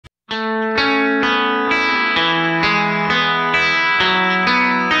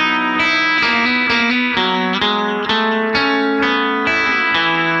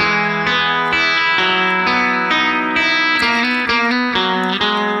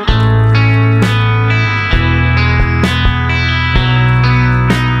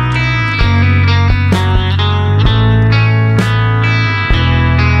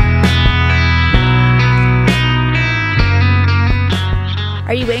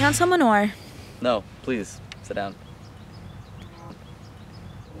waiting on someone, or? No, please, sit down.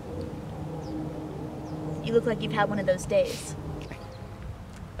 You look like you've had one of those days.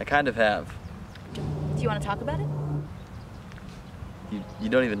 I kind of have. Do you want to talk about it? You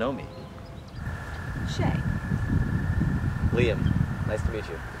don't even know me. Shea. Liam, nice to meet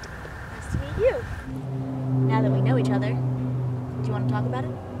you. Nice to meet you. Now that we know each other, do you want to talk about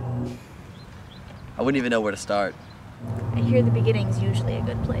it? I wouldn't even know where to start. I hear the beginning's usually a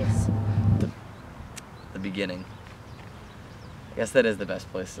good place. The beginning. I guess that is the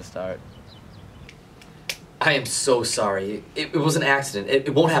best place to start. I am so sorry. It was an accident.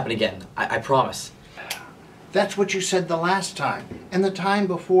 It won't happen again. I promise. That's what you said the last time, and the time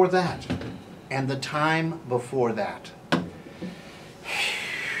before that, and the time before that.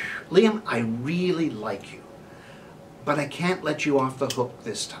 Liam, I really like you, but I can't let you off the hook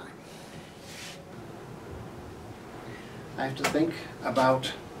this time. I have to think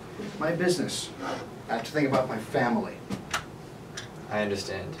about my business. I have to think about my family. I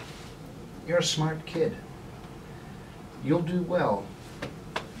understand. You're a smart kid. You'll do well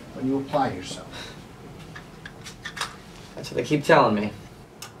when you apply yourself. That's what they keep telling me.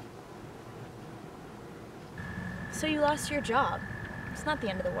 So you lost your job. It's not the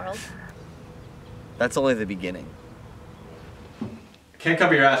end of the world. That's only the beginning. Can't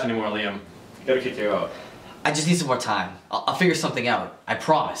cover your ass anymore, Liam. Gotta kick you out. I just need some more time. I'll figure something out. I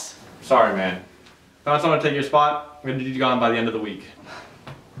promise. Sorry, man. Found someone to take your spot. I'm gonna need you gone by the end of the week.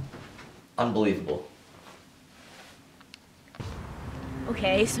 Unbelievable.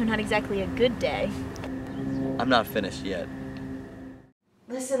 Okay, so not exactly a good day. I'm not finished yet.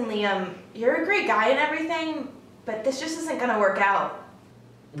 Listen, Liam, you're a great guy and everything, but this just isn't gonna work out.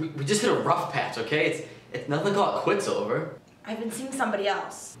 We just hit a rough patch, okay? It's nothing to call quits over. I've been seeing somebody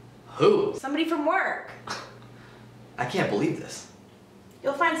else. Who? Somebody from work. I can't believe this.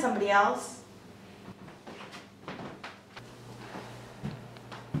 You'll find somebody else.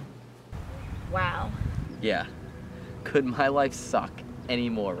 Wow. Yeah. Could my life suck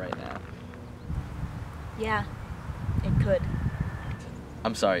anymore right now? Yeah, it could.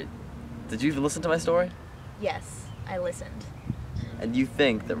 I'm sorry. Did you even listen to my story? Yes, I listened. And you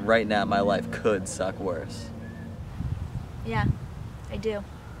think that right now my life could suck worse? Yeah, I do.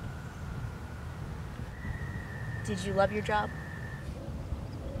 Did you love your job?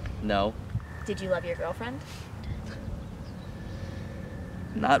 No. Did you love your girlfriend?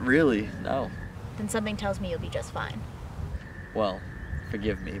 Not really, no. Then something tells me you'll be just fine. Well,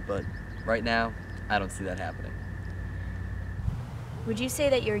 forgive me, but right now, I don't see that happening. Would you say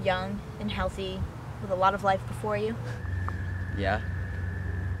that you're young and healthy with a lot of life before you? Yeah?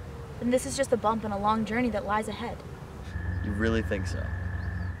 Then this is just a bump in a long journey that lies ahead. You really think so?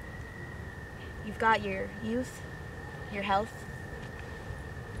 You've got your youth, your health.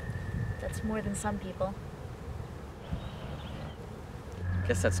 That's more than some people.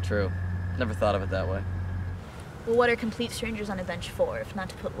 Guess that's true. Never thought of it that way. Well, what are complete strangers on a bench for, if not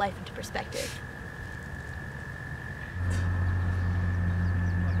to put life into perspective?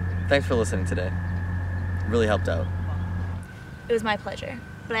 Thanks for listening today. It really helped out. It was my pleasure,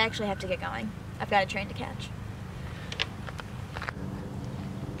 but I actually have to get going. I've got a train to catch.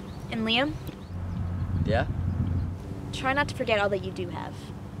 And Liam? Yeah? Try not to forget all that you do have.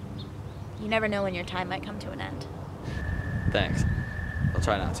 You never know when your time might come to an end. Thanks. I'll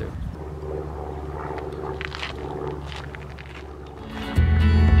try not to.